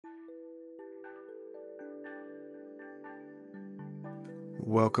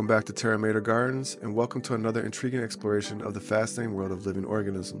Welcome back to Terra Gardens, and welcome to another intriguing exploration of the fascinating world of living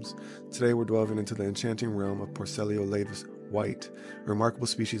organisms. Today we're delving into the enchanting realm of Porcellio Laevis White, a remarkable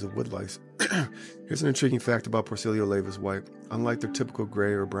species of woodlice. Here's an intriguing fact about Porcellio Laevis White. Unlike their typical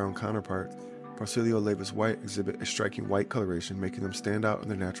gray or brown counterparts, Porcellio Laevis White exhibit a striking white coloration, making them stand out in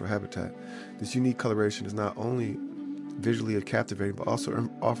their natural habitat. This unique coloration is not only visually captivating, but also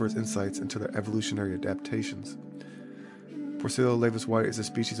offers insights into their evolutionary adaptations. Porcellio Laevis White is a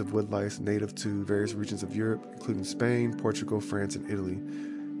species of woodlice native to various regions of Europe, including Spain, Portugal, France, and Italy.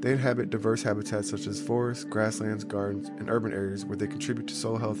 They inhabit diverse habitats such as forests, grasslands, gardens, and urban areas where they contribute to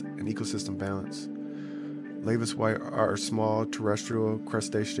soil health and ecosystem balance. Laevis White are small terrestrial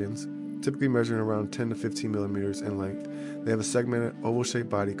crustaceans, typically measuring around 10 to 15 millimeters in length. They have a segmented, oval-shaped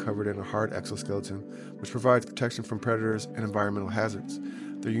body covered in a hard exoskeleton, which provides protection from predators and environmental hazards.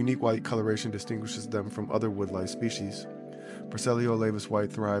 Their unique white coloration distinguishes them from other woodlice species. Porcellio Laevis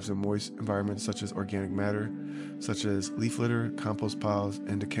White thrives in moist environments such as organic matter, such as leaf litter, compost piles,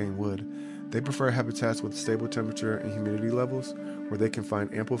 and decaying wood. They prefer habitats with stable temperature and humidity levels, where they can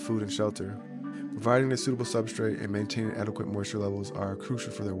find ample food and shelter. Providing a suitable substrate and maintaining adequate moisture levels are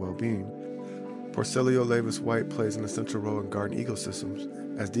crucial for their well-being. Porcellio Laevis White plays an essential role in garden ecosystems.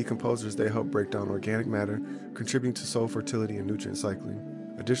 As decomposers, they help break down organic matter, contributing to soil fertility and nutrient cycling.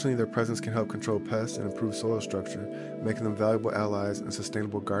 Additionally, their presence can help control pests and improve soil structure, making them valuable allies in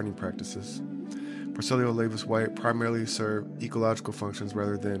sustainable gardening practices. Porcellio Laevis White primarily serve ecological functions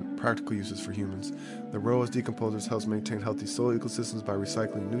rather than practical uses for humans. Their role as decomposers helps maintain healthy soil ecosystems by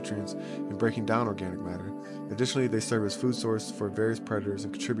recycling nutrients and breaking down organic matter. Additionally, they serve as food source for various predators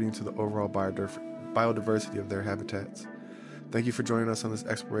and contributing to the overall biodiversity of their habitats. Thank you for joining us on this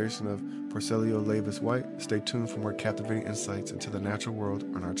exploration of Porcellio Laevis White. Stay tuned for more captivating insights into the natural world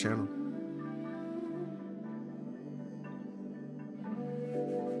on our channel.